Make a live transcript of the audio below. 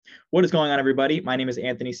What is going on, everybody? My name is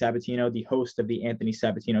Anthony Sabatino, the host of the Anthony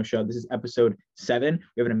Sabatino Show. This is episode 7.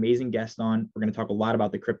 We have an amazing guest on. We're going to talk a lot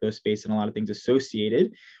about the crypto space and a lot of things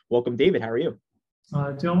associated. Welcome, David. How are you?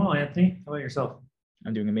 Doing well, Anthony. How about yourself?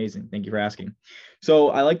 I'm doing amazing. Thank you for asking.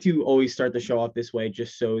 So I like to always start the show off this way,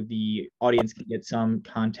 just so the audience can get some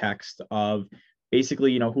context of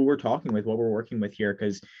basically, who we're talking with, what we're working with here,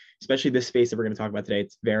 because especially this space that we're going to talk about today,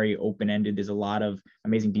 it's very open-ended. There's a lot of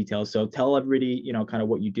amazing details. So tell everybody, kind of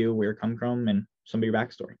what you do, where you come from, and some of your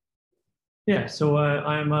backstory. Yeah, so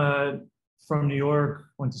I'm from New York,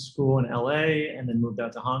 went to school in LA, and then moved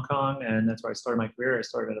out to Hong Kong, and that's where I started my career. I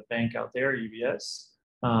started at a bank out there, UBS.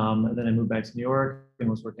 And then I moved back to New York and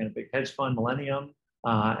was working at a big hedge fund, Millennium.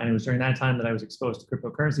 And it was during that time that I was exposed to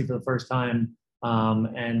cryptocurrency for the first time.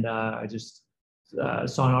 I just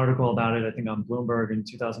saw an article about it, I think on Bloomberg in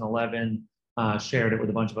 2011, shared it with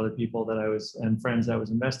a bunch of other people and friends that I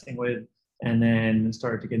was investing with, and then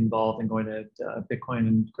started to get involved in going to Bitcoin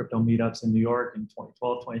and crypto meetups in New York in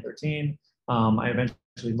 2012, 2013. I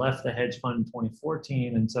eventually left the hedge fund in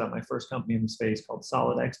 2014 and set up my first company in the space called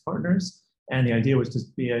SolidX Partners. And the idea was to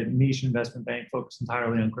be a niche investment bank focused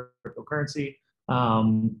entirely on cryptocurrency.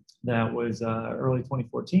 That was early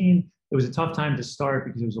 2014. It was a tough time to start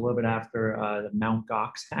because it was a little bit after the Mt.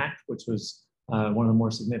 Gox hack, which was one of the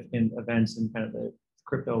more significant events in kind of the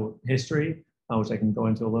crypto history, which I can go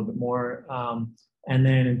into a little bit more. And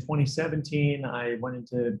then in 2017, I went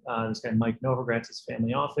into this guy, Mike Novogratz'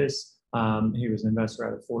 family office. He was an investor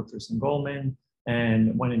out of Fortress and Goldman,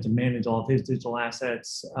 and went in to manage all of his digital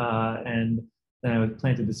assets. And then I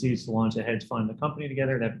planted the seeds to launch a hedge fund, a company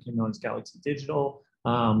together that became known as Galaxy Digital.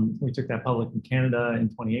 We took that public in Canada in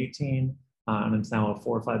 2018, and it's now a $4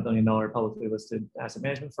 or $5 billion publicly listed asset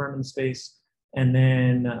management firm in the space. And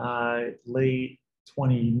then late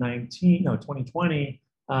 2020,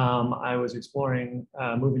 I was exploring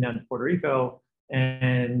moving down to Puerto Rico.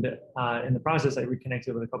 And in the process, I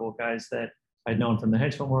reconnected with a couple of guys that I'd known from the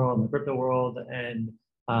hedge fund world and the crypto world, and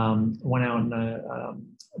went out and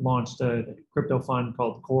launched a crypto fund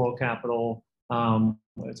called Coral Capital.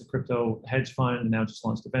 It's a crypto hedge fund, and now just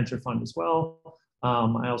launched a venture fund as well.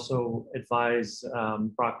 I also advise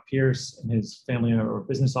Brock Pierce and his family or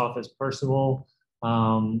business office, Percival,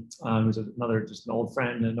 who's just an old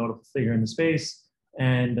friend and a notable figure in the space.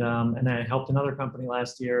 And then I helped another company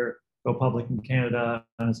last year go public in Canada,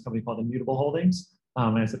 and it's a company called Immutable Holdings,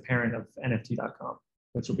 and it's a parent of NFT.com,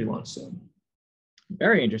 which will be launched soon.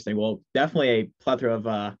 Very interesting. Well, definitely a plethora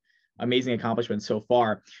of amazing accomplishments so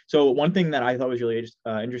far. So one thing that I thought was really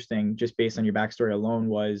interesting, just based on your backstory alone,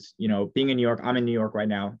 was, being in New York. I'm in New York right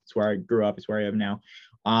now. It's where I grew up. It's where I am now.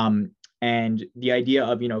 And the idea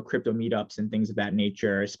of, crypto meetups and things of that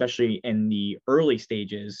nature, especially in the early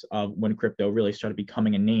stages of when crypto really started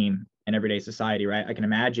becoming a name in everyday society, right? I can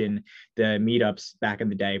imagine the meetups back in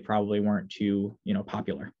the day probably weren't too,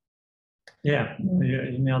 popular. Yeah,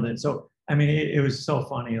 you nailed it. So, I mean, it was so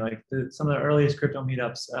funny. Like some of the earliest crypto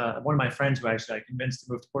meetups, one of my friends who actually I convinced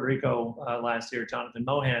to move to Puerto Rico last year, Jonathan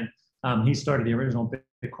Mohan, he started the original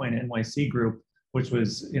Bitcoin NYC group, which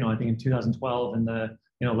was, I think in 2012, and the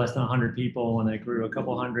less than 100 people, and it grew a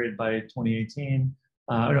couple hundred by 2018.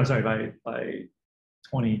 By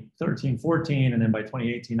 2013, 14, and then by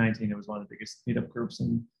 2018, 19, it was one of the biggest meetup groups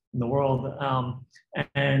in the world.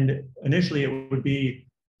 And initially, it would be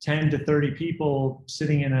 10 to 30 people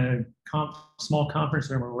sitting in a small conference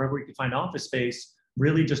room or wherever we could find office space,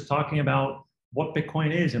 really just talking about what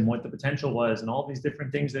Bitcoin is and what the potential was, and all these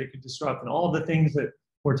different things that it could disrupt, and all of the things that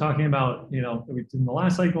we're talking about, that we did in the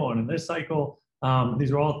last cycle and in this cycle.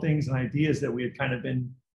 These are all things and ideas that we had kind of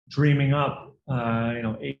been dreaming up,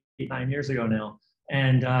 8, 9 years ago now.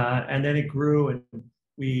 And then it grew, and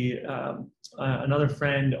we another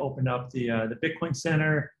friend opened up the Bitcoin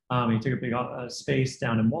Center. He took a big space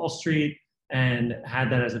down in Wall Street and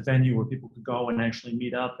had that as a venue where people could go and actually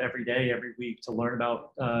meet up every day, every week, to learn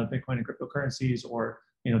about Bitcoin and cryptocurrencies, or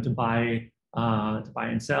to buy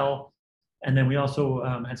and sell. And then we also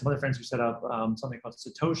had some other friends who set up something called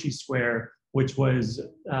Satoshi Square, which was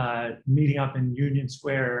meeting up in Union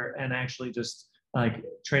Square and actually just like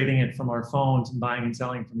trading it from our phones and buying and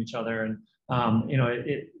selling from each other. And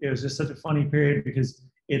it was just such a funny period because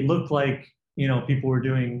it looked like people were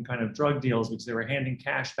doing kind of drug deals because they were handing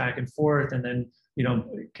cash back and forth, and then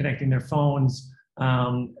connecting their phones.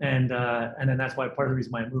 And then that's why part of the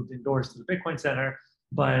reason why I moved indoors to the Bitcoin Center.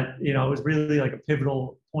 But it was really like a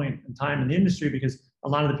pivotal point in time in the industry, because a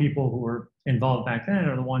lot of the people who were involved back then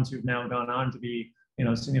are the ones who've now gone on to be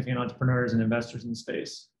significant entrepreneurs and investors in the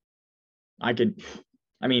space. To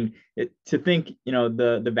think,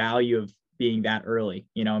 the value of being that early,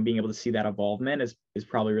 you know, and being able to see that evolvement is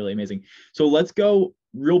probably really amazing. So let's go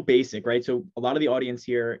real basic, right? So a lot of the audience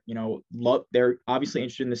here, you know, they're obviously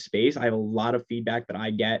interested in the space. I have a lot of feedback that I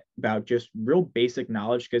get about just real basic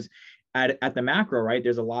knowledge, because at the macro, right,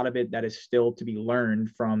 there's a lot of it that is still to be learned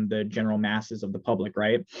from the general masses of the public,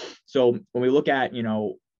 right? So when we look at, you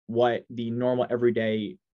know, what the normal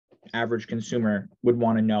everyday average consumer would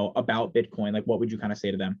want to know about Bitcoin, like what would you kind of say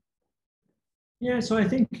to them? Yeah, so I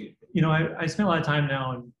think, you know, I spent a lot of time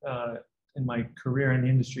now in my career in the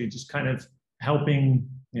industry, just kind of helping,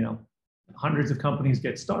 you know, hundreds of companies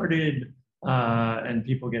get started, and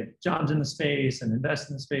people get jobs in the space and invest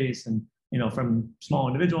in the space, and, you know, from small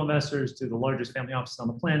individual investors to the largest family offices on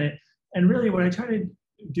the planet. And really what I try to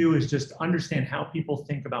do is just understand how people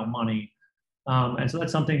think about money. And so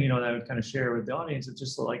that's something, you know, that I would kind of share with the audience. It's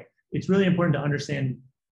just like, it's really important to understand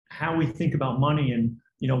how we think about money, and,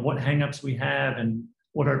 you know, what hangups we have, and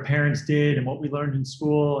what our parents did, and what we learned in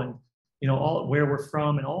school, and, you know, all where we're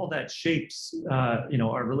from, and all of that shapes, you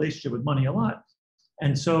know, our relationship with money a lot.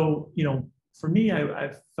 And so, you know, for me,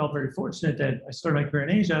 I felt very fortunate that I started my career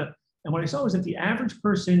in Asia. And what I saw was that the average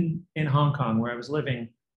person in Hong Kong, where I was living,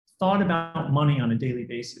 thought about money on a daily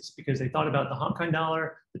basis, because they thought about the Hong Kong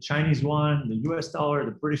dollar, the Chinese yuan, the US dollar,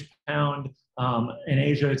 the British pound. In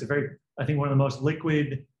Asia, it's a very, I think, one of the most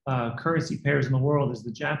liquid currency pairs in the world is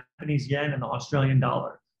the Japanese yen and the Australian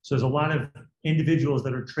dollar. So there's a lot of individuals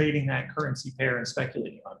that are trading that currency pair and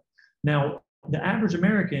speculating on it. Now, the average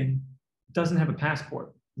American doesn't have a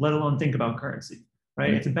passport, let alone think about currency,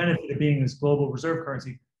 right? It's a benefit of being this global reserve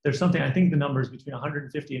currency. There's something, I think the number is between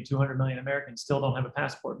 150 and 200 million Americans still don't have a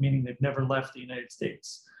passport, meaning they've never left the United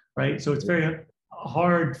States, right? So it's very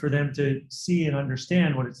hard for them to see and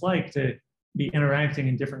understand what it's like to be interacting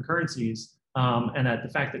in different currencies. And that the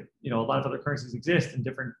fact that, you know, a lot of other currencies exist in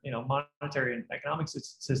different, you know, monetary and economic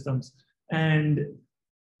systems. And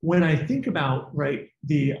when I think about, right,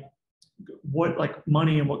 what like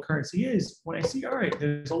money and what currency is, when I see, all right,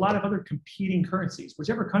 there's a lot of other competing currencies,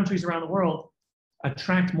 whichever countries around the world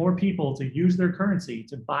attract more people to use their currency,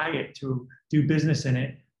 to buy it, to do business in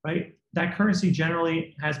it, right? That currency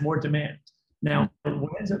generally has more demand. Now,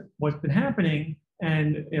 what's been happening,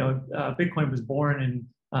 and, you know, Bitcoin was born in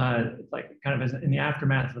like kind of as in the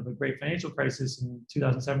aftermath of the great financial crisis in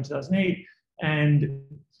 2007, 2008. And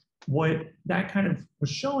what that kind of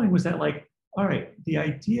was showing was that, like, all right, the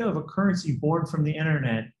idea of a currency born from the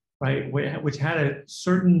internet, right, which had a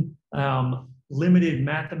certain limited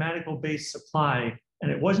mathematical based supply, and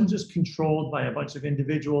it wasn't just controlled by a bunch of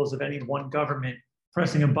individuals of any one government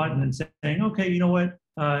pressing a button and saying, okay, you know what,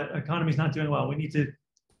 economy's not doing well, we need to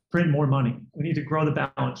print more money, we need to grow the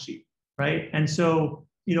balance sheet, right? And so,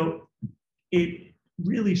 you know, it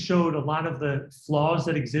really showed a lot of the flaws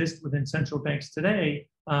that exist within central banks today,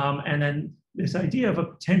 and then this idea of a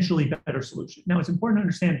potentially better solution. Now, it's important to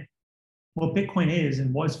understand what Bitcoin is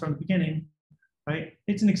and was from the beginning, right?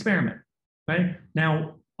 It's an experiment, right?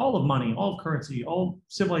 Now, all of money, all of currency, all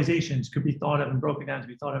civilizations could be thought of and broken down to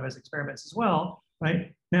be thought of as experiments as well,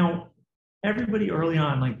 right? Now, everybody early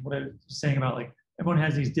on, like what I was saying about, like, everyone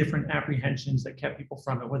has these different apprehensions that kept people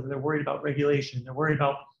from it, whether they're worried about regulation, they're worried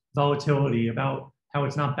about volatility, about how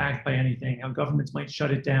it's not backed by anything, how governments might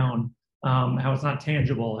shut it down, how it's not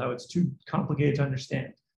tangible, how it's too complicated to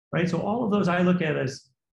understand, right? So all of those I look at as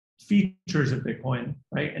features of Bitcoin,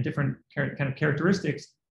 right, and different kind of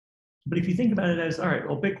characteristics. But if you think about it as, all right,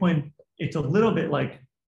 well, Bitcoin, it's a little bit like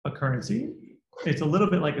a currency, it's a little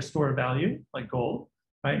bit like a store of value, like gold,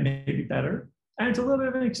 right, maybe better, and it's a little bit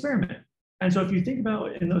of an experiment. And so if you think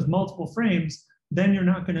about it in those multiple frames, then you're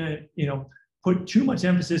not going to, you know, put too much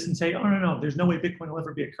emphasis and say, oh, no, there's no way Bitcoin will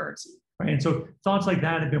ever be a currency, right? And so thoughts like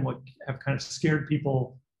that have been what have kind of scared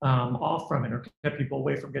people off from it, or kept people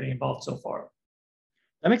away from getting involved so far.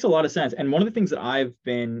 That makes a lot of sense. And one of the things that I've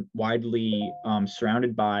been widely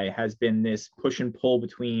surrounded by has been this push and pull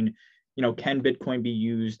between, you know, can Bitcoin be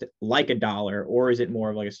used like a dollar, or is it more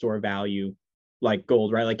of like a store of value like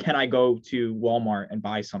gold, right? Like, can I go to Walmart and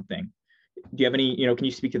buy something? Do you have any, you know, can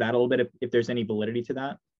you speak to that a little bit if there's any validity to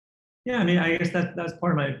that? Yeah, I mean, I guess that's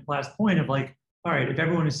part of my last point of, like, all right, if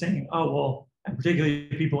everyone is saying, oh, well, and particularly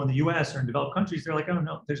people in the US or in developed countries, they're like, oh,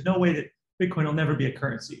 no, there's no way that Bitcoin will never be a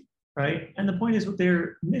currency, right? And the point is, what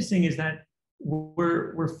they're missing is that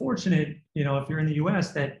we're fortunate, you know, if you're in the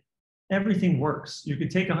US, that everything works. You could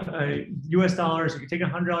take a US dollars, you could take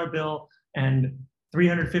 $100 bill, and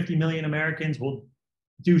 350 million Americans will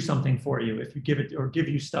do something for you if you give it, or give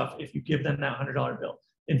you stuff if you give them that $100 bill.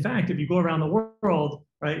 In fact, if you go around the world,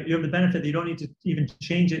 right, you have the benefit that you don't need to even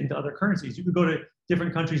change it into other currencies. You could go to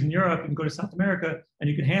different countries in Europe, you can go to South America, and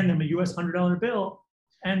you can hand them a US $100 bill,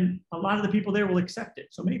 And a lot of the people there will accept it.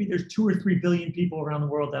 So maybe there's 2 or 3 billion people around the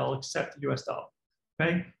world that will accept the US dollar.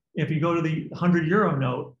 Okay. If you go to the 100 euro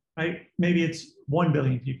note, right, maybe it's 1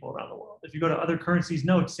 billion people around the world. If you go to other currencies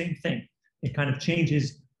notes, same thing. It kind of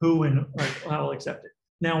changes who and how will accept it.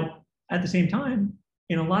 Now, at the same time,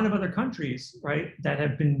 in a lot of other countries, right, that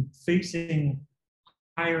have been facing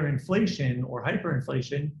higher inflation or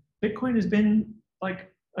hyperinflation, Bitcoin has been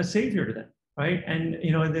like a savior to them, right? And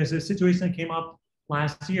there's a situation that came up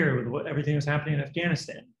last year with everything that was happening in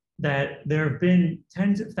Afghanistan, that there have been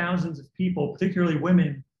tens of thousands of people, particularly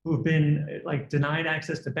women, who have been like denied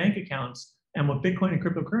access to bank accounts. And what Bitcoin and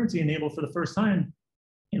cryptocurrency enabled for the first time,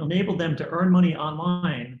 it enabled them to earn money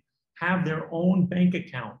online, have their own bank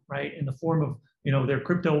account, right, in the form of their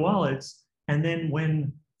crypto wallets. And then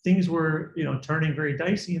when things were turning very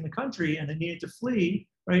dicey in the country and they needed to flee,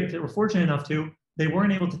 right, if they were fortunate enough to, they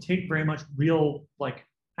weren't able to take very much real like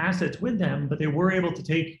assets with them, but they were able to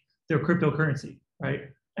take their cryptocurrency, right?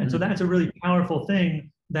 And so that's a really powerful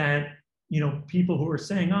thing that people who are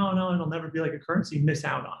saying, oh no, it'll never be like a currency, miss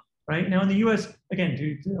out on, right? Now in the US, again,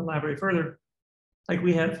 to elaborate further, like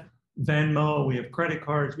we have Venmo, we have credit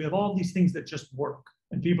cards, we have all these things that just work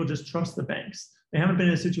and people just trust the banks. They haven't been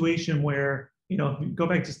in a situation where, if you go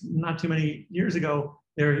back to not too many years ago,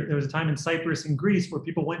 there was a time in Cyprus and Greece where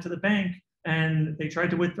people went to the bank and they tried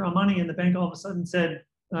to withdraw money and the bank all of a sudden said,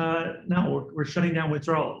 no, we're shutting down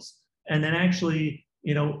withdrawals. And then actually,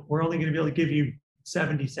 we're only going to be able to give you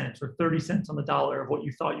 70 cents or 30 cents on the dollar of what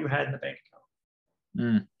you thought you had in the bank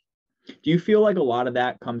account. Do you feel like a lot of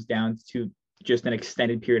that comes down to just an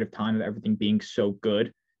extended period of time of everything being so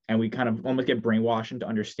good, and we kind of almost get brainwashed into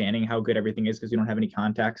understanding how good everything is because we don't have any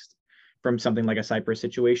context from something like a Cyprus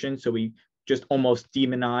situation? So we just almost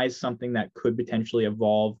demonize something that could potentially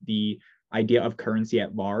evolve the idea of currency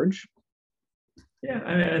at large. Yeah,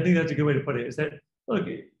 I think that's a good way to put it, is that, look,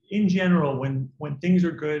 in general, when things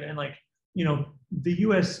are good, and the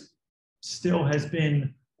US still has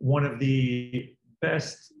been one of the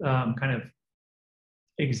best kind of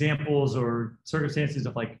examples or circumstances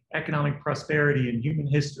of like economic prosperity in human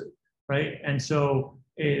history, right? And so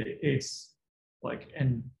it's like,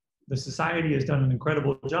 and the society has done an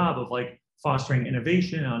incredible job of like fostering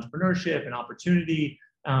innovation and entrepreneurship and opportunity,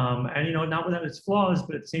 and not without its flaws,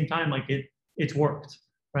 but at the same time, like it's worked,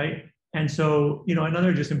 right? And so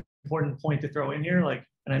another just important point to throw in here, like,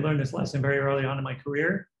 and I learned this lesson very early on in my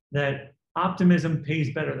career, that optimism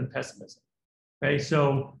pays better than pessimism. Okay,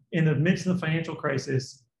 so in the midst of the financial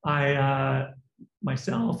crisis, I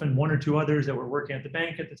myself and 1 or 2 others that were working at the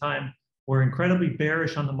bank at the time were incredibly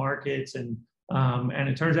bearish on the markets, and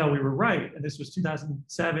it turns out we were right. And this was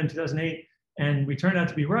 2007, 2008, and we turned out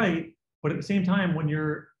to be right. But at the same time, when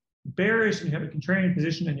you're bearish and you have a contrarian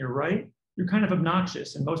position and you're right, you're kind of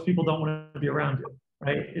obnoxious, and most people don't want to be around you,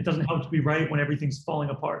 right? It doesn't help to be right when everything's falling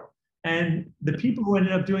apart. And the people who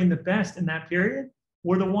ended up doing the best in that period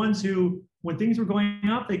were the ones who, when things were going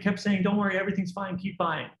up, they kept saying, don't worry, everything's fine, keep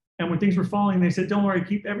buying. And when things were falling, they said, don't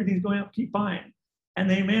worry, everything's going up, keep buying. And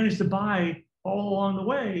they managed to buy all along the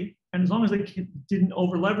way. And as long as they didn't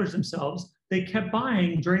over leverage themselves, they kept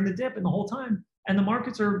buying during the dip and the whole time. And the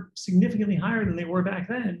markets are significantly higher than they were back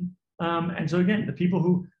then. And so again, the people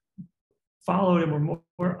who followed and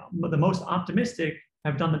were the most optimistic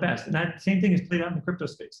have done the best. And that same thing is played out in the crypto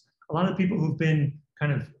space. A lot of the people who've been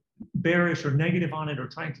kind of bearish or negative on it or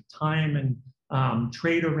trying to time and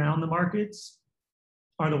trade around the markets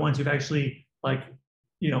are the ones who've actually, like,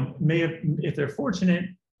 may have, if they're fortunate,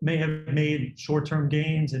 may have made short-term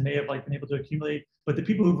gains and may have like been able to accumulate. But the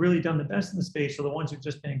people who've really done the best in the space are the ones who've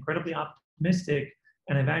just been incredibly optimistic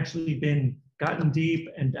and have actually gotten deep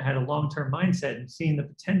and had a long-term mindset and seen the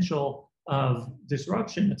potential of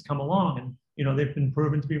disruption that's come along. And they've been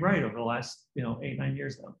proven to be right over the last 8-9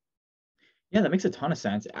 years now. Yeah, that makes a ton of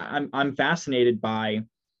sense. I'm fascinated by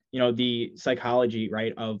the psychology,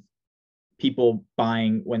 right, of people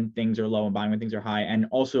buying when things are low and buying when things are high, and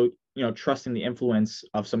also trusting the influence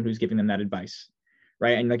of someone who's giving them that advice,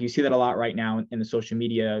 right? And like you see that a lot right now in the social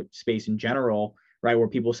media space in general, right, where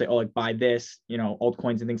people say, oh, like buy this,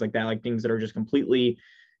 altcoins and things like that, like things that are just completely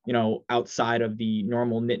outside of the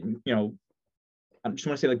normal I just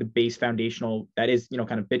want to say like the base foundational that is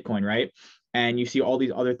kind of Bitcoin, right? And you see all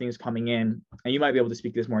these other things coming in, and you might be able to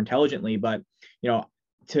speak this more intelligently, but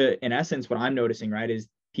in essence, what I'm noticing, right, is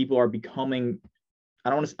people are becoming, I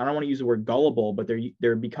don't want to use the word gullible, but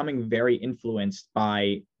they're becoming very influenced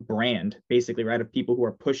by brand, basically, right, of people who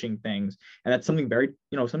are pushing things. And that's something very,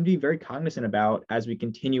 something to be very cognizant about as we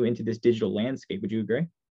continue into this digital landscape. Would you agree?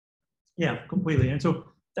 Yeah, completely. And so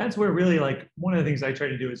that's where really, like, one of the things I try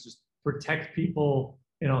to do is just protect people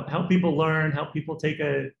help people learn, help people take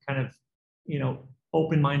a kind of,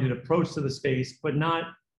 open-minded approach to the space, but not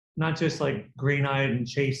just like green-eyed and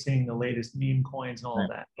chasing the latest meme coins and all of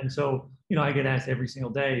that. And so, I get asked every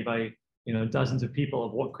single day by, dozens of people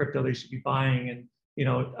of what crypto they should be buying. And,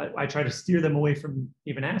 I try to steer them away from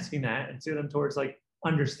even asking that and steer them towards like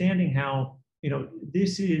understanding how,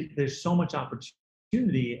 there's so much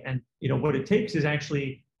opportunity. And, what it takes is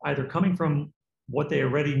actually either coming from what they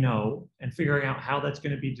already know and figuring out how that's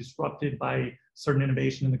going to be disrupted by certain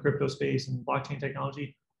innovation in the crypto space and blockchain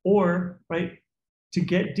technology, or to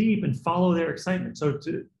get deep and follow their excitement. So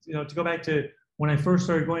to go back to when I first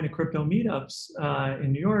started going to crypto meetups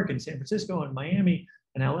in New York and San Francisco and Miami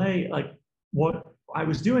and LA, like what I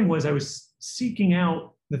was doing was I was seeking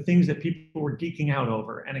out the things that people were geeking out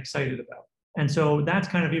over and excited about. And so that's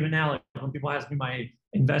kind of even now, like when people ask me my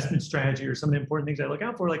investment strategy or some of the important things I look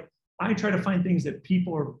out for, like I try to find things that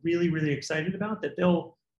people are really, really excited about that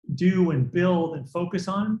they'll do and build and focus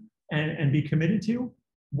on and be committed to,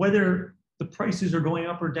 whether the prices are going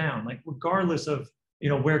up or down, like regardless of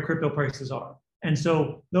where crypto prices are. And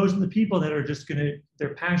so those are the people that are just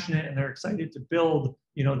they're passionate and they're excited to build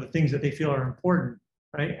the things that they feel are important,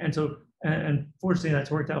 right? And so, and fortunately that's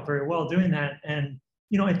worked out very well doing that. And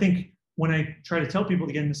I think when I try to tell people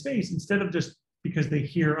to get in the space, instead of just because they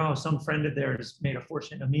hear, oh, some friend of theirs made a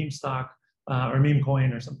fortune in a meme stock or meme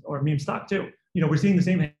coin or meme stock too. We're seeing the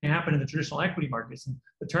same thing happen in the traditional equity markets. And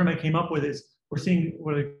the term I came up with is we're seeing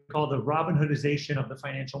what I call the Robin Hoodization of the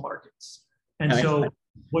financial markets. And so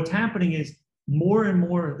what's happening is more and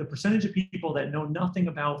more the percentage of people that know nothing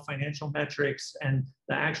about financial metrics and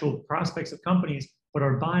the actual prospects of companies, but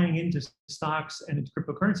are buying into stocks and into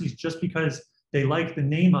cryptocurrencies just because they like the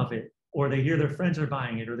name of it, or they hear their friends are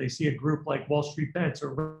buying it, or they see a group like Wall Street Bets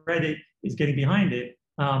or Reddit is getting behind it,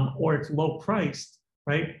 or it's low priced,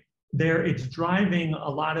 right? It's driving a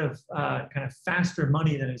lot of kind of faster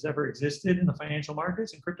money than has ever existed in the financial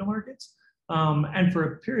markets and crypto markets. And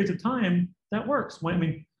for periods of time, that works.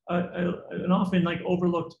 An often like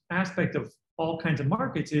overlooked aspect of all kinds of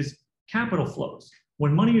markets is capital flows.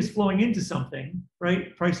 When money is flowing into something,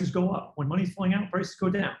 right, prices go up. When money is flowing out, prices go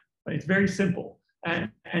down. Right? It's very simple.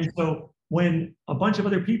 And so when a bunch of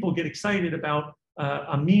other people get excited about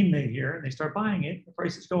a meme they hear and they start buying it, the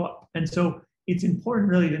prices go up. And so it's important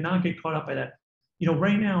really to not get caught up by that.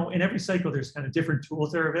 Right now in every cycle, there's kind of different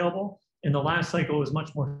tools that are available. In the last cycle, it was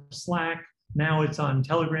much more Slack. Now it's on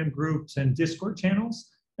Telegram groups and Discord channels.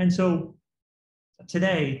 And so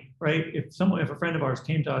today, right, if a friend of ours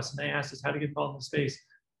came to us and they asked us how to get involved in the space,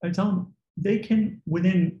 I tell them they can,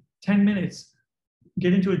 within 10 minutes,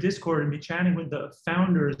 get into a Discord and be chatting with the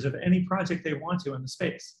founders of any project they want to in the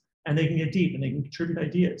space. And they can get deep and they can contribute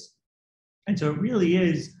ideas. And so it really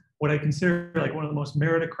is what I consider like one of the most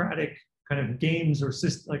meritocratic kind of games or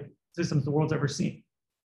systems the world's ever seen.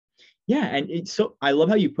 Yeah, and so I love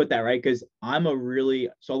how you put that, right? Because I'm a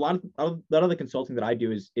lot of the consulting that I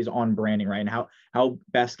do is on branding, right? And how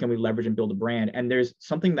best can we leverage and build a brand? And there's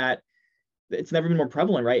something that it's never been more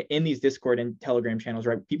prevalent, right? In these Discord and Telegram channels,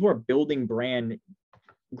 right? People are building brand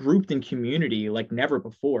grouped in community like never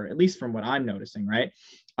before, at least from what I'm noticing, right?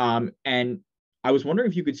 And I was wondering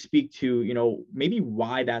if you could speak to, maybe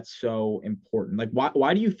why that's so important. Like,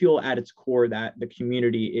 why do you feel at its core that the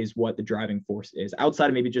community is what the driving force is, outside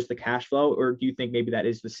of maybe just the cash flow? Or do you think maybe that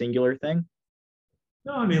is the singular thing?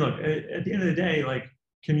 No, I mean, look, at the end of the day, like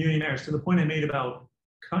community matters. To the point I made about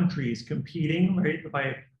countries competing, right,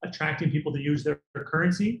 by attracting people to use their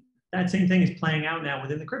currency, that same thing is playing out now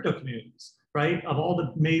within the crypto communities, right? Of all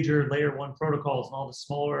the major layer one protocols and all the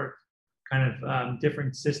smaller kind of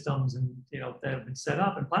different systems and that have been set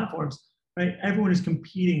up and platforms, right? Everyone is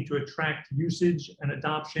competing to attract usage and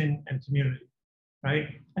adoption and community, right?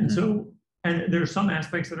 And so, and there are some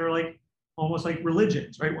aspects that are like almost like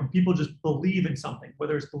religions, right? When people just believe in something,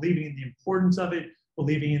 whether it's believing in the importance of it,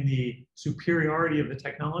 believing in the superiority of the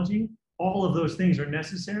technology, all of those things are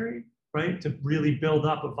necessary, right? To really build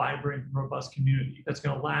up a vibrant, robust community that's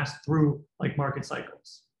going to last through like market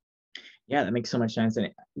cycles. Yeah, that makes so much sense. And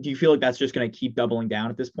do you feel like that's just going to keep doubling down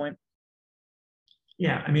at this point?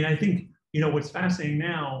 Yeah, I mean, I think what's fascinating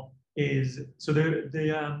now is so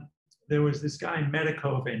there was this guy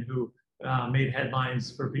Metakoven who made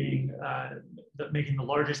headlines for being making the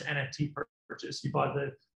largest NFT purchase. He bought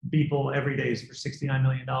the Beeple Everydays for $69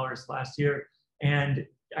 million last year, and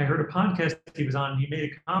I heard a podcast he was on. And he made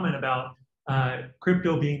a comment about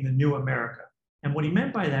crypto being the new America, and what he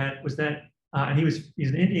meant by that was that. And he's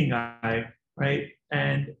an Indian guy, right?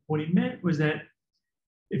 And what he meant was that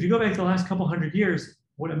if you go back to the last couple hundred years,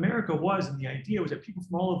 what America was and the idea was that people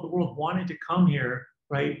from all over the world wanted to come here,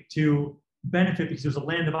 right, to benefit because it was a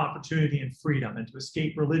land of opportunity and freedom, and to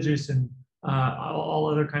escape religious and all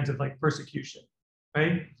other kinds of like persecution,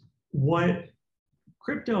 right? What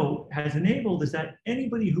crypto has enabled is that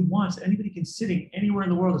anybody who wants, anybody can sitting anywhere in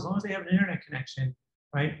the world, as long as they have an internet connection,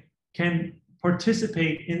 right, can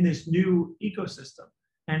participate in this new ecosystem.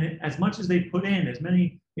 And as much as they put in as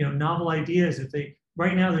many, novel ideas, if they,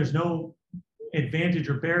 right now, there's no advantage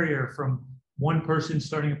or barrier from one person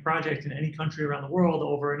starting a project in any country around the world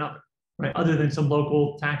over another, right? Other than some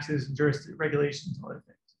local taxes and regulations and other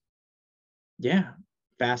things. Yeah,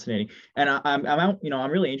 fascinating. And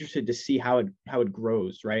I'm really interested to see how it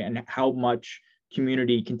grows, right? And how much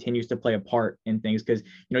community continues to play a part in things, because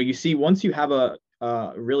you see, once you have a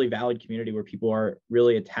really valid community where people are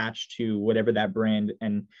really attached to whatever that brand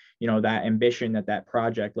and that ambition that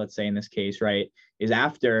project, let's say in this case, right, is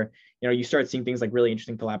after, you start seeing things like really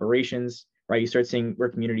interesting collaborations, right? You start seeing where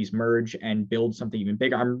communities merge and build something even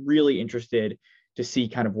bigger. I'm really interested to see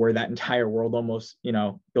kind of where that entire world almost,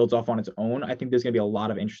 builds off on its own. I think there's going to be a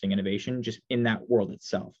lot of interesting innovation just in that world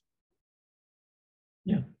itself.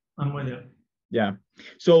 Yeah, I'm with you. Yeah.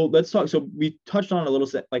 So let's talk. So we touched on a little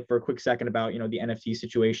set, like for a quick second, about, the NFT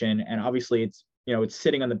situation, and obviously it's, it's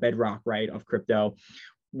sitting on the bedrock, right, of crypto.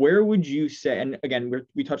 Where would you say, and again,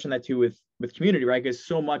 we touched on that too with community, right? Because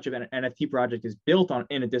so much of an NFT project is built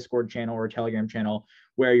in a Discord channel or a Telegram channel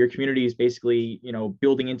where your community is basically,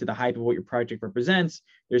 building into the hype of what your project represents.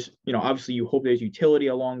 There's, obviously you hope there's utility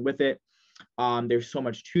along with it. There's so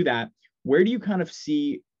much to that. Where do you kind of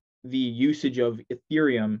see the usage of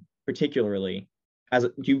Ethereum particularly as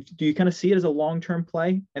do you kind of see it as a long-term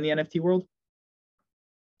play in the NFT world?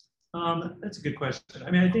 That's a good question.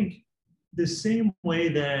 I mean, I think the same way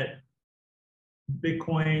that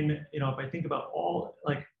Bitcoin, if I think about all,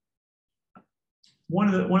 like, one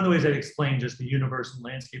of the ways I'd explain just the universe and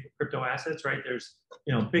landscape of crypto assets, right? There's,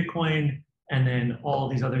 Bitcoin, and then all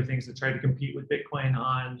these other things that try to compete with Bitcoin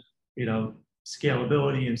on,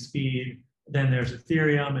 scalability and speed. Then there's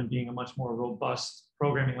Ethereum and being a much more robust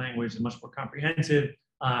programming language and much more comprehensive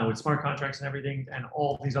with smart contracts and everything, and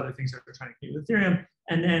all these other things that are trying to compete with Ethereum.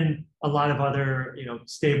 And then a lot of other,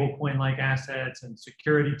 stable coin-like assets and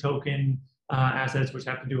security token assets, which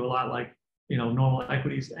have to do a lot like, normal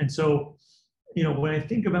equities. And so, when I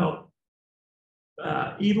think about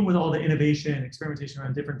even with all the innovation and experimentation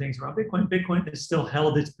around different things around Bitcoin, Bitcoin has still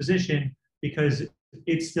held its position because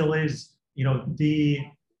it still is, the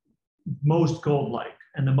most gold-like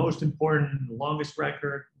and the most important, the longest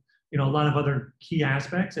record, a lot of other key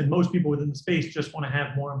aspects. And most people within the space just want to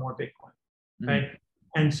have more and more Bitcoin, right? Mm-hmm.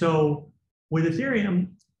 And so with Ethereum,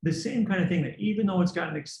 the same kind of thing, that even though it's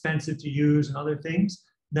gotten expensive to use and other things,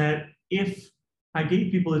 that if I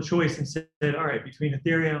gave people a choice and said, all right, between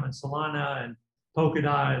Ethereum and Solana and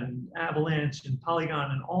Polkadot and Avalanche and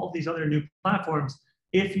Polygon and all these other new platforms,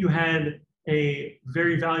 if you had a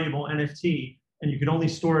very valuable NFT and you could only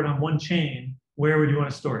store it on one chain, where would you want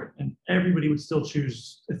to store it? And everybody would still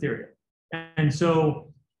choose Ethereum. And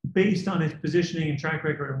so based on its positioning and track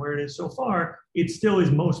record and where it is so far, it still is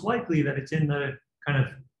most likely that it's in the kind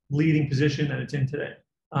of leading position that it's in today.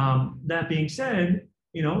 That being said,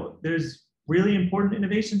 there's really important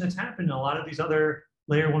innovation that's happened in a lot of these other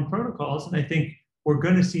layer one protocols. And I think we're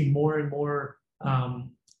going to see more and more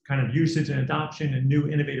kind of usage and adoption and new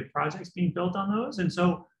innovative projects being built on those. And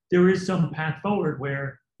so there is some path forward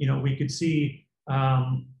where, we could see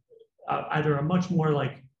either a much more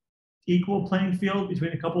like equal playing field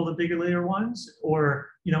between a couple of the bigger layer ones, or,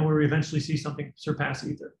 where we eventually see something surpass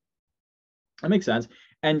either. That makes sense.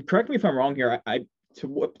 And correct me if I'm wrong here.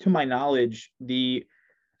 To my knowledge, the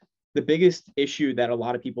biggest issue that a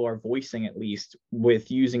lot of people are voicing, at least with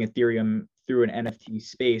using Ethereum through an NFT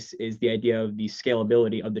space, is the idea of the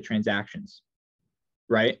scalability of the transactions.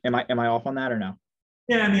 Right? Am I off on that or no?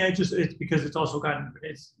 Yeah, I mean, it's because it's also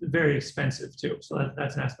it's very expensive too. So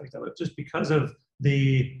that's an aspect of it, just because of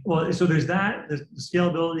so there's that, the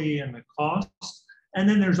scalability and the cost. And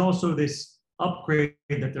then there's also this upgrade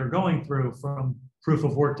that they're going through from proof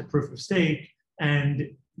of work to proof of stake. And,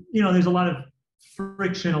 there's a lot of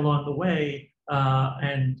friction along the way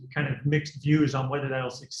and kind of mixed views on whether that'll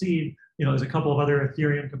succeed. There's a couple of other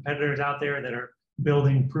Ethereum competitors out there that are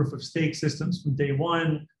building proof of stake systems from day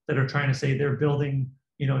one that are trying to say they're building,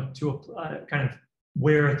 to a kind of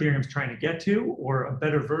where Ethereum's trying to get to, or a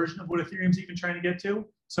better version of what Ethereum's even trying to get to.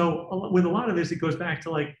 So with a lot of this, it goes back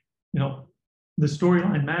to like, the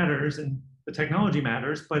storyline matters and the technology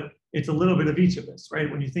matters, but it's a little bit of each of this, right?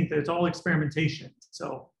 When you think that it's all experimentation.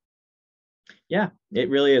 So. Yeah, it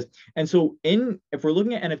really is. And so if we're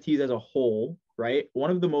looking at NFTs as a whole, right,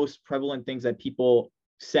 one of the most prevalent things that people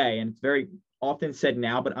say, and it's very often said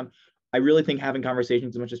now, but I really think having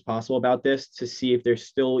conversations as much as possible about this to see if there's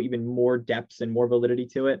still even more depths and more validity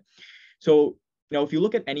to it. So, if you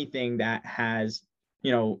look at anything that has,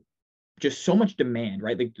 just so much demand,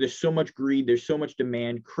 right? Like there's so much greed, there's so much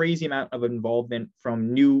demand, crazy amount of involvement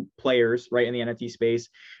from new players, right, in the NFT space,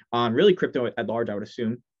 on really crypto at large, I would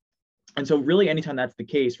assume. And so really anytime that's the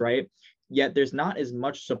case, right, yet there's not as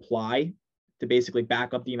much supply to basically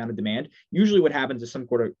back up the amount of demand. Usually what happens is some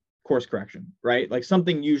sort of course correction, right? Like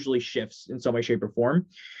something usually shifts in some way, shape, or form.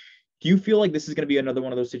 Do you feel like this is going to be another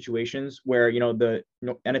one of those situations where, the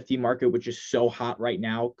NFT market, which is so hot right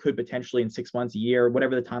now, could potentially in 6 months, a year,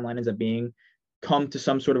 whatever the timeline ends up being, come to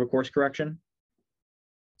some sort of a course correction?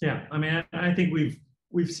 Yeah, I mean, I think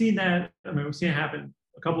we've seen that. I mean, we've seen it happen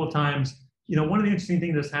a couple of times. One of the interesting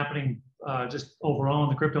things that's happening just overall in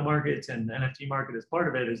the crypto markets and the NFT market as part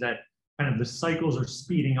of it is that kind of the cycles are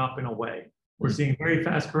speeding up in a way. We're seeing very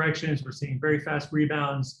fast corrections. We're seeing very fast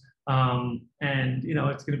rebounds. And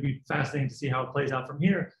it's going to be fascinating to see how it plays out from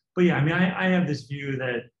here. But yeah, I mean, I have this view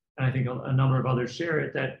that, and I think a number of others share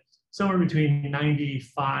it, that somewhere between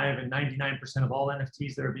 95 and 99% of all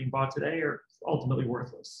NFTs that are being bought today are ultimately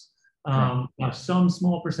worthless. Now, some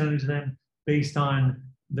small percentage of them, based on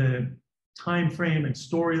the time frame and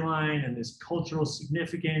storyline and this cultural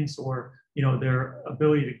significance, or their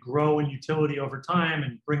ability to grow in utility over time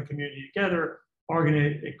and bring community together, are going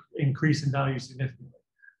to increase in value significantly.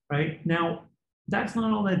 Right now, that's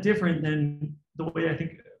not all that different than the way I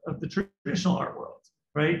think of the traditional art world.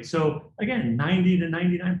 Right. So again, 90 to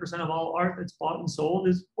 99% of all art that's bought and sold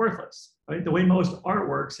is worthless. Right. The way most art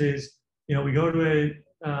works is, we go to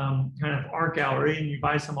a kind of art gallery and you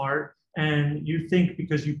buy some art, and you think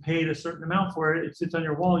because you paid a certain amount for it, it sits on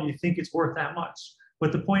your wall, you think it's worth that much.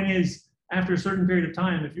 But the point is, after a certain period of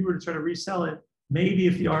time, if you were to try to resell it, maybe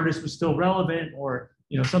if the artist was still relevant, or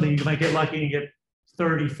something, you might get lucky and get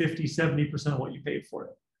 30, 50, 70% of what you paid for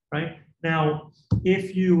it. Right. Now,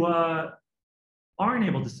 if you aren't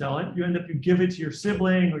able to sell it, you give it to your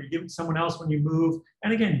sibling, or you give it to someone else when you move.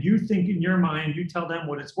 And again, you think in your mind, you tell them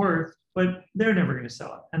what it's worth, but they're never going to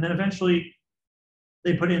sell it. And then eventually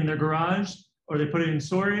they put it in their garage, or they put it in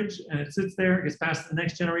storage, and it sits there, it gets passed to the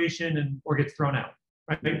next generation, or gets thrown out.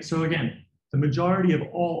 Right. So again, the majority of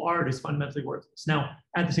all art is fundamentally worthless. Now,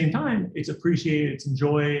 at the same time, it's appreciated, it's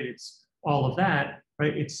enjoyed, it's all of that.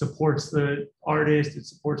 Right. It supports the artist, it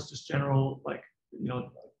supports just general,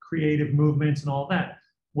 creative movements and all that.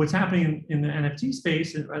 What's happening in the NFT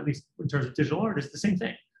space, at least in terms of digital art, is the same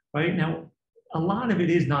thing. Right now, a lot of it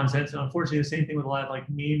is nonsense, and unfortunately, the same thing with a lot of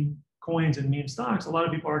meme coins and meme stocks. A lot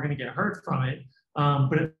of people are going to get hurt from it,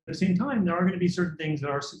 but at the same time, there are going to be certain things that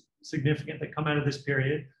are significant that come out of this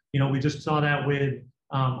period. We just saw that with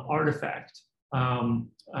Artifact,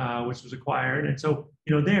 which was acquired, and so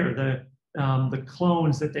the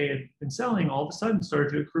clones that they had been selling all of a sudden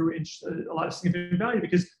started to accrue a lot of significant value,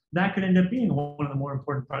 because that could end up being one of the more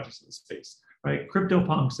important projects in the space, right?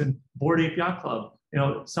 CryptoPunks and Bored Ape Yacht Club.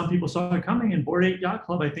 Some people saw it coming, and Bored Ape Yacht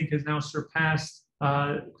Club, I think, has now surpassed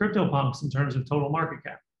CryptoPunks in terms of total market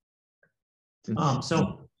cap.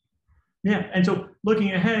 Yeah, and so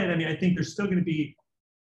looking ahead, I mean, I think there's still going to be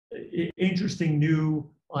interesting new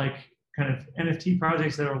kind of NFT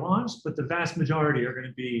projects that are launched, but the vast majority are going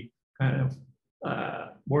to be kind of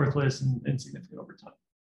worthless and insignificant over time.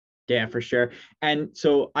 Yeah, for sure. And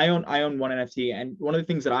so I own one NFT, and one of the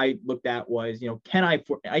things that I looked at was, can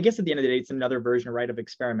I guess at the end of the day, it's another version, right, of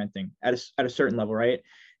experimenting at a certain level, right?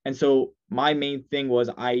 And so my main thing was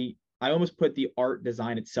I almost put the art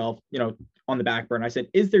design itself, on the back burner. I said,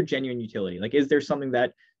 is there genuine utility? Like, is there something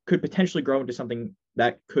that could potentially grow into something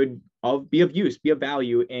that could be of use, be of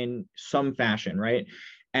value in some fashion, right?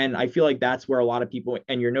 And I feel like that's where a lot of people,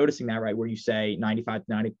 and you're noticing that, right, where you say 95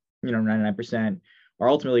 to 90, 99% are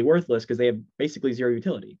ultimately worthless because they have basically zero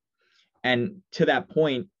utility. And to that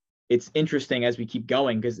point, it's interesting as we keep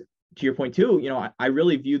going, because to your point too, I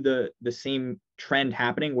really view the same trend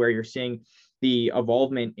happening where you're seeing the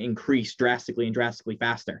involvement increase drastically and drastically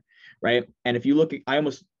faster, right? And if you look at, I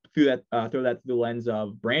almost throw that through the lens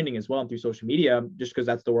of branding as well, and through social media, just because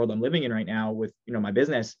that's the world I'm living in right now with my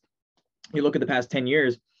business. You look at the past 10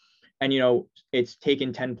 years, and it's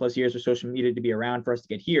taken 10 plus years for social media to be around for us to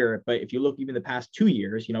get here. But if you look even the past 2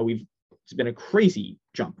 years, it's been a crazy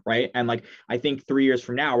jump, right? And I think 3 years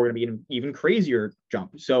from now, we're going to be an even crazier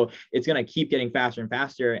jump. So it's going to keep getting faster and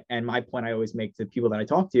faster. And my point I always make to people that I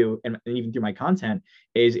talk to, and even through my content,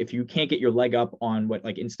 is if you can't get your leg up on what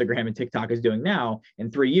Instagram and TikTok is doing now,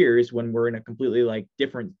 in 3 years, when we're in a completely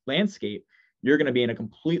different landscape, you're going to be in a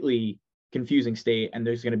completely confusing state, and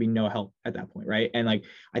there's going to be no help at that point, right? And I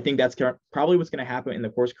think that's probably what's going to happen in the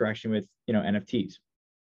course correction with NFTs.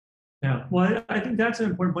 Yeah, well, I think that's an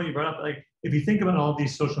important point you brought up. Like, if you think about all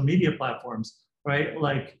these social media platforms, right?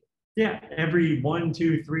 Like, yeah, every 1,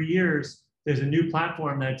 2, 3 years, there's a new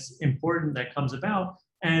platform that's important that comes about,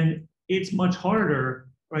 and it's much harder,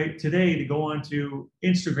 right, today to go onto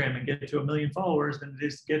Instagram and get to 1 million followers than it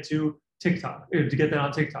is to get to TikTok, or to get that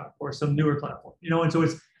on TikTok or some newer platform. And so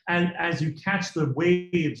it's as you catch the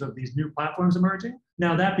waves of these new platforms emerging.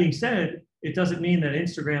 Now, that being said, it doesn't mean that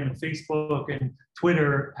Instagram and Facebook and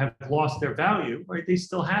Twitter have lost their value, right? They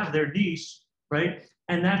still have their niche, right?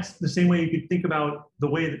 And that's the same way you could think about the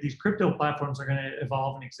way that these crypto platforms are going to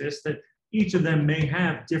evolve and exist, that each of them may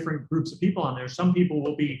have different groups of people on there. Some people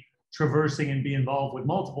will be traversing and be involved with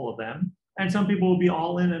multiple of them, and some people will be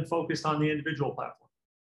all in and focused on the individual platform.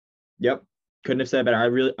 Yep. Couldn't have said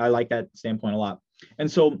better. I like that standpoint a lot. And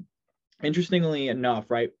so interestingly enough,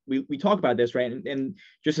 right, we talk about this, right? And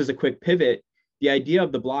just as a quick pivot, the idea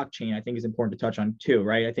of the blockchain, I think, is important to touch on too,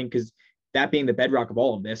 right? I think because that being the bedrock of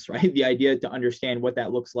all of this, right? The idea to understand what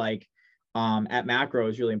that looks like at macro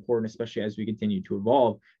is really important, especially as we continue to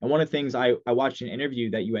evolve. And one of the things I watched an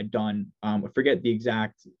interview that you had done, I forget the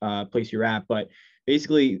exact place you're at, but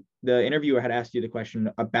basically the interviewer had asked you the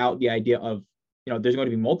question about the idea of, there's going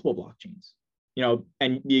to be multiple blockchains,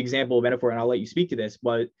 and the example metaphor, and I'll let you speak to this,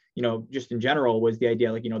 but just in general was the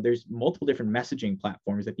idea, like, there's multiple different messaging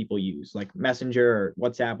platforms that people use, like Messenger or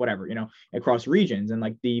WhatsApp, whatever, across regions, and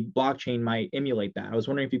like the blockchain might emulate that. I was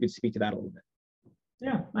wondering if you could speak to that a little bit.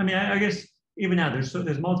 Yeah, I mean, I guess even now there's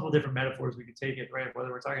multiple different metaphors we could take it, right? Whether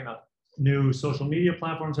we're talking about new social media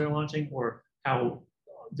platforms that are launching, or how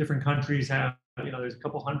different countries have, there's a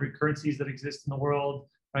couple hundred currencies that exist in the world,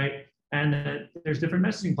 right? And there's different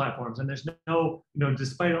messaging platforms, and there's no,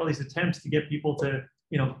 despite all these attempts to get people to,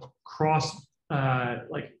 cross,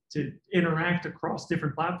 to interact across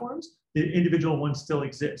different platforms, the individual ones still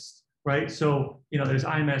exist, right? So, there's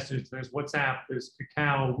iMessage, there's WhatsApp, there's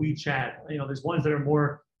Kakao, WeChat, there's ones that are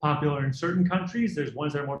more popular in certain countries. There's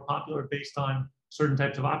ones that are more popular based on certain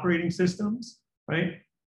types of operating systems, right?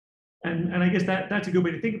 And I guess that's a good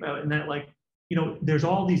way to think about it, in that, like, there's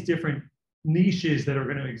all these different niches that are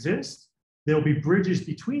going to exist. There'll be bridges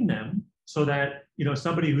between them, so that,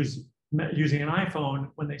 somebody who's using an iPhone,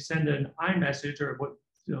 when they send an iMessage, or what,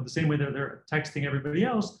 the same way that they're texting everybody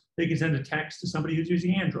else, they can send a text to somebody who's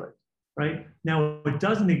using Android, right? Now, it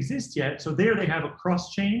doesn't exist yet, so there they have a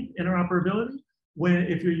cross-chain interoperability. When,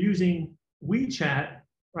 if you're using WeChat,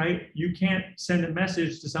 right, you can't send a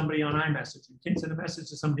message to somebody on iMessage. You can't send a message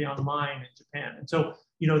to somebody on Line in Japan. And so,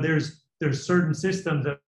 there's certain systems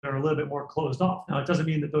that are a little bit more closed off. Now, it doesn't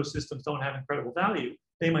mean that those systems don't have incredible value.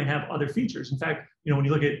 They might have other features. In fact, when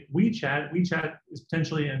you look at WeChat is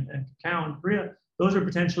potentially, and Kakao and Korea, those are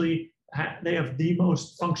potentially, they have the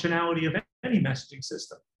most functionality of any messaging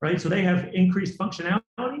system, right? So they have increased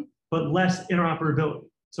functionality, but less interoperability.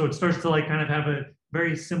 So it starts to, like, kind of have a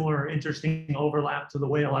very similar, interesting overlap to the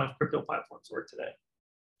way a lot of crypto platforms work today.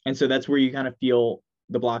 And so that's where you kind of feel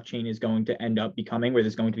the blockchain is going to end up becoming, where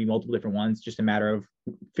there's going to be multiple different ones, just a matter of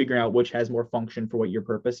figuring out which has more function for what your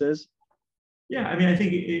purpose is. Yeah, I mean, I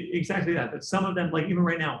think exactly that. That some of them, like, even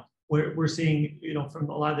right now, we're seeing, from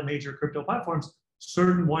a lot of the major crypto platforms,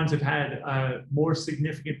 certain ones have had a more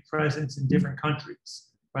significant presence in different countries,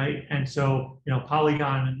 right? And so,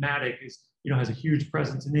 Polygon and Matic is, has a huge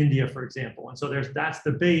presence in India, for example. And so that's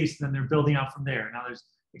the base, and then they're building out from there. Now there's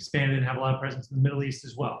expanded and have a lot of presence in the Middle East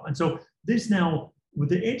as well. And so this now, with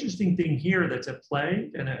the interesting thing here that's at play,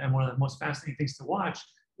 and one of the most fascinating things to watch,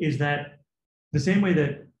 is that the same way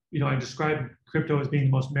that, I described crypto as being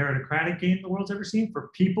the most meritocratic game the world's ever seen for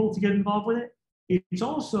people to get involved with it, it's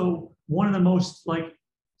also one of the most, like,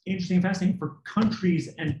 interesting and fascinating for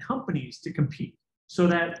countries and companies to compete. So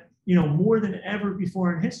that, more than ever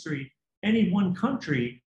before in history, any one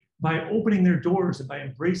country, by opening their doors and by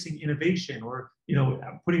embracing innovation, or,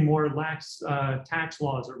 putting more lax tax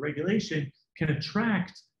laws or regulation, can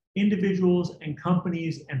attract individuals and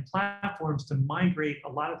companies and platforms to migrate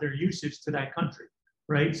a lot of their usage to that country,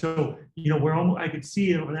 right? So, I could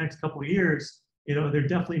see it over the next couple of years, they're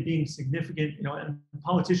definitely being significant, and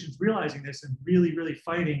politicians realizing this and really, really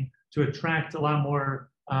fighting to attract a lot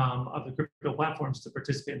more of the crypto platforms to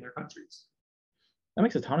participate in their countries. That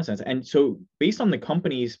makes a ton of sense. And so, based on the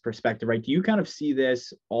company's perspective, right, do you kind of see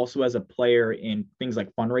this also as a player in things like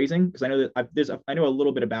fundraising? Because I know that I know a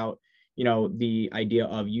little bit about, the idea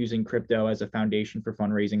of using crypto as a foundation for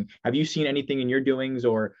fundraising. Have you seen anything in your doings,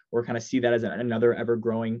 or kind of see that as another ever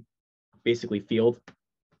growing, basically, field?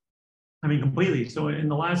 I mean, completely. So in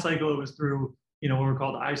the last cycle, it was through, what were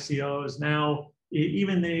called ICOs. Now,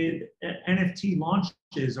 even the NFT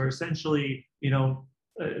launches are essentially,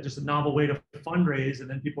 just a novel way to fundraise, and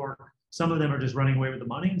then some of them are just running away with the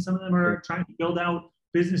money, and some of them are trying to build out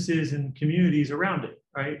businesses and communities around it,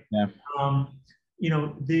 right? Yeah. You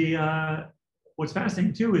know, what's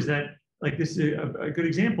fascinating too is that, like, this is a good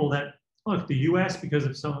example that, look, the US, because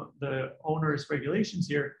of some of the onerous regulations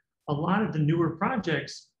here, a lot of the newer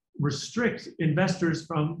projects restrict investors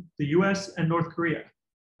from the US and North Korea,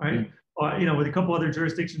 right? You know, with a couple other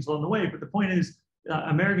jurisdictions along the way. But the point is,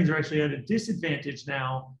 Americans are actually at a disadvantage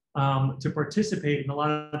now to participate in a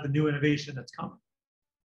lot of the new innovation that's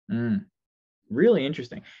coming. Really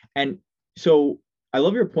interesting. And so I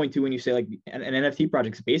love your point too when you say like an NFT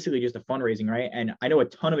project is basically just a fundraising, right? And I know a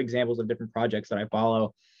ton of examples of different projects that I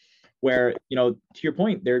follow where, you know, to your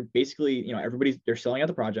point, they're basically, you know, they're selling out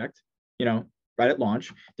the project, you know, right at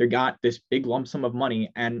launch. They got this big lump sum of money.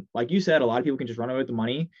 And like you said, a lot of people can just run away with the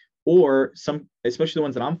money, or some, especially the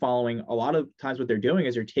ones that I'm following, a lot of times what they're doing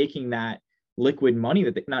is they're taking that liquid money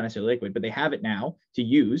that not necessarily liquid, but they have it now to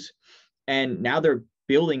use. And now they're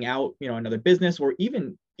building out, you know, another business, or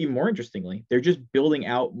even more interestingly, they're just building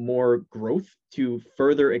out more growth to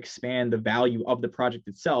further expand the value of the project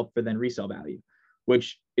itself for then resale value,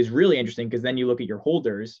 which is really interesting because then you look at your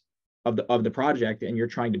holders of the project and you're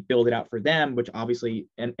trying to build it out for them, which obviously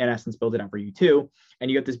in essence builds it out for you too. And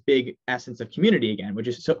you get this big essence of community again, which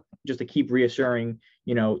is so just a keep reassuring,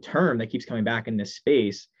 you know, term that keeps coming back in this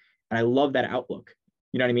space. And I love that outlook.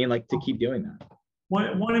 You know what I mean? Like to keep doing that.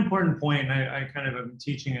 One important point, I kind of am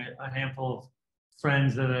teaching a handful of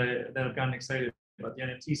friends that have gotten excited about the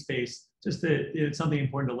NFT space, just that it's something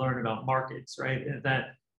important to learn about markets, right?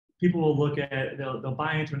 That people will look at, they'll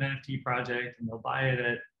buy into an NFT project and they'll buy it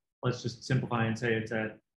at, let's just simplify and say it's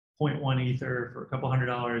at 0.1 Ether for a couple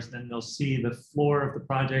 $100, then they'll see the floor of the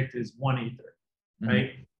project is 1 Ether,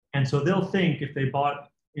 right? And so they'll think if they bought,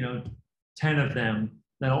 you know, 10 of them,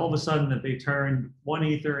 then all of a sudden that they turned 1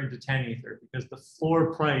 Ether into 10 Ether because the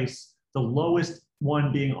floor price, the lowest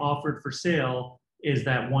one being offered for sale is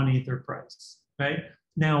that 1 Ether price, okay?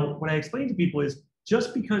 Now, what I explain to people is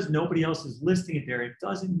just because nobody else is listing it there, it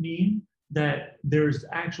doesn't mean that there's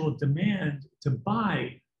actual demand to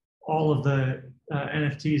buy all of the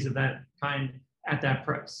NFTs of that kind at that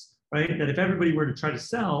price, right? That if everybody were to try to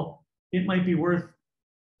sell, it might be worth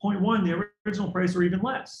 0.1, the original price, or even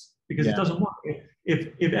less, because it doesn't work.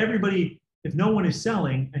 If no one is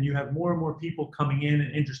selling and you have more and more people coming in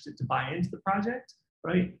and interested to buy into the project,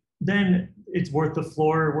 right? Then it's worth the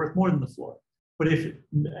floor, or worth more than the floor. But if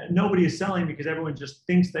nobody is selling because everyone just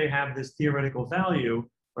thinks they have this theoretical value,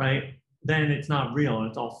 right? Then it's not real and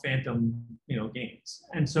it's all phantom, you know, gains.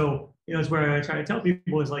 And so, you know, it's where I try to tell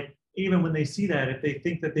people is like, even when they see that, if they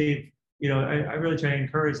think that they've, you know, I really try to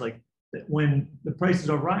encourage like that when the prices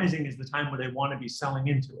are rising is the time where they want to be selling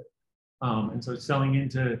into it. And so selling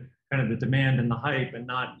into kind of the demand and the hype and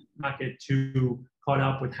not get too caught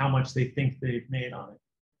up with how much they think they've made on it.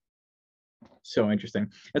 So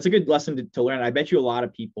interesting. That's a good lesson to learn. I bet you a lot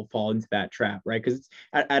of people fall into that trap, right? Because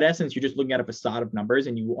at essence, you're just looking at a facade of numbers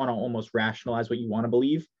and you want to almost rationalize what you want to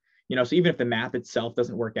believe. You know, so even if the math itself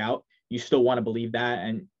doesn't work out, you still want to believe that.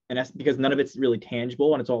 And that's because none of it's really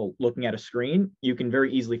tangible and it's all looking at a screen. You can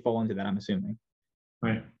very easily fall into that, I'm assuming.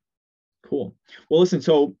 Right. Cool. Well, listen,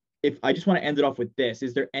 so if I just want to end it off with this,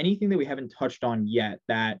 is there anything that we haven't touched on yet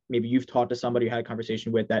that maybe you've talked to somebody you had a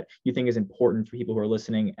conversation with that you think is important for people who are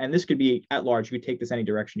listening? And this could be at large, you could take this any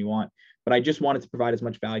direction you want, but I just wanted to provide as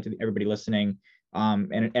much value to everybody listening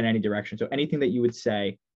in any direction. So anything that you would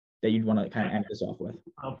say that you'd want to kind of end this off with?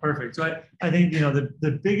 Oh, perfect. So I think, you know,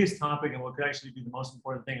 the biggest topic and what could actually be the most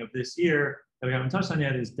important thing of this year that we haven't touched on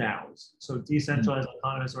yet is DAOs. So decentralized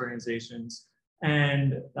autonomous organizations.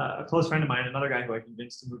 And a close friend of mine, another guy who I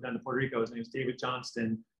convinced to move down to Puerto Rico, his name is David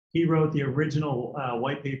Johnston. He wrote the original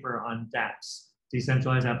white paper on dApps,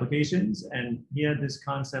 decentralized applications. And he had this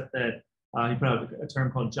concept that he put out a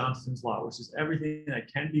term called Johnston's Law, which is everything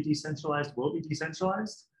that can be decentralized will be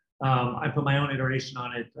decentralized. I put my own iteration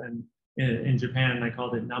on it, and in Japan, I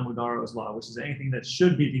called it Namudaro's Law, which is anything that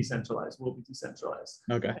should be decentralized will be decentralized.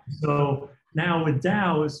 Okay. So now with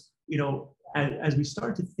DAOs, you know, as we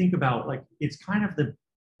start to think about, like, it's kind of the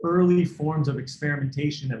early forms of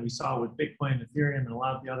experimentation that we saw with Bitcoin, Ethereum, and a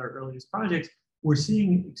lot of the other earliest projects, we're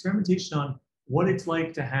seeing experimentation on what it's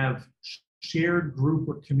like to have shared group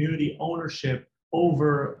or community ownership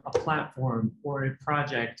over a platform or a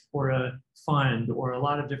project or a fund or a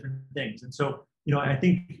lot of different things. And so, you know, I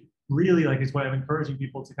think really like is what I'm encouraging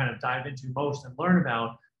people to kind of dive into most and learn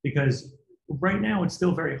about, because right now it's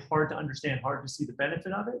still very hard to understand, hard to see the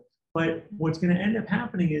benefit of it. But what's going to end up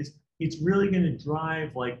happening is it's really going to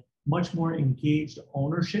drive like much more engaged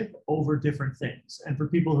ownership over different things. And for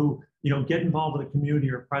people who get involved with a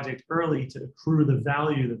community or a project early to accrue the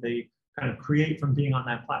value that they kind of create from being on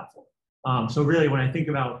that platform. So really, when I think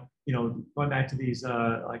about, going back to these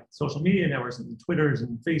like social media networks and Twitters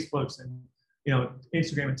and Facebooks and,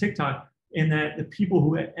 Instagram and TikTok, in that the people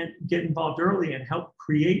who get involved early and help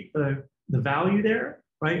create the value there,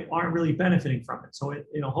 right, aren't really benefiting from it. So,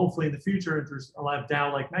 hopefully in the future, if there's a lot of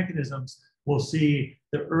DAO-like mechanisms, we'll see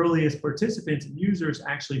the earliest participants and users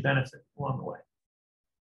actually benefit along the way.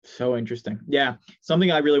 So interesting. Yeah.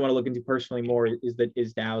 Something I really want to look into personally more is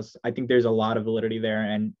DAOs. I think there's a lot of validity there.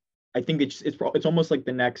 And I think it's almost like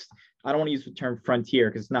the next, I don't want to use the term frontier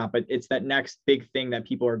because it's not, but it's that next big thing that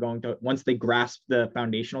people are going to, once they grasp the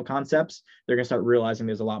foundational concepts, they're going to start realizing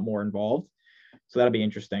there's a lot more involved. So that'll be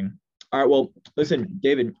interesting. All right. Well, listen,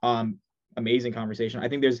 David, amazing conversation. I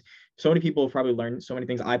think there's so many people have probably learned so many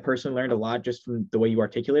things. I personally learned a lot just from the way you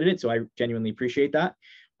articulated it. So I genuinely appreciate that.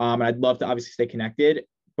 And I'd love to obviously stay connected.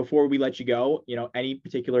 Before we let you go, any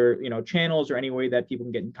particular, channels or any way that people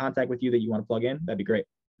can get in contact with you that you want to plug in, that'd be great.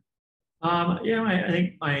 I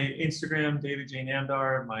think my Instagram, David J.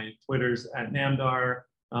 Namdar, my Twitter's @Namdar,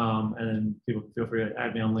 and then people can feel free to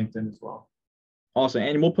add me on LinkedIn as well. Awesome.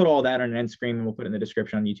 And we'll put all that on an end screen and we'll put it in the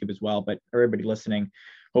description on YouTube as well. But everybody listening,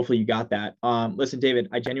 hopefully you got that. Listen, David,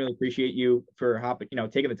 I genuinely appreciate you for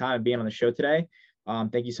taking the time and being on the show today.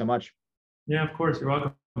 Thank you so much. Yeah, of course. You're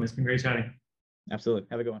welcome. It's been great chatting. Absolutely.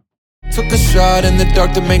 Have a good one. Took a shot in the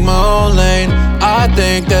dark to make my own lane. I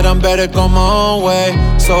think that I'm better going my own way,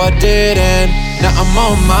 so I didn't. Now I'm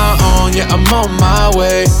on my own, yeah, I'm on my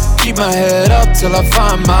way. Keep my head up till I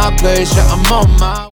find my place, yeah, I'm on my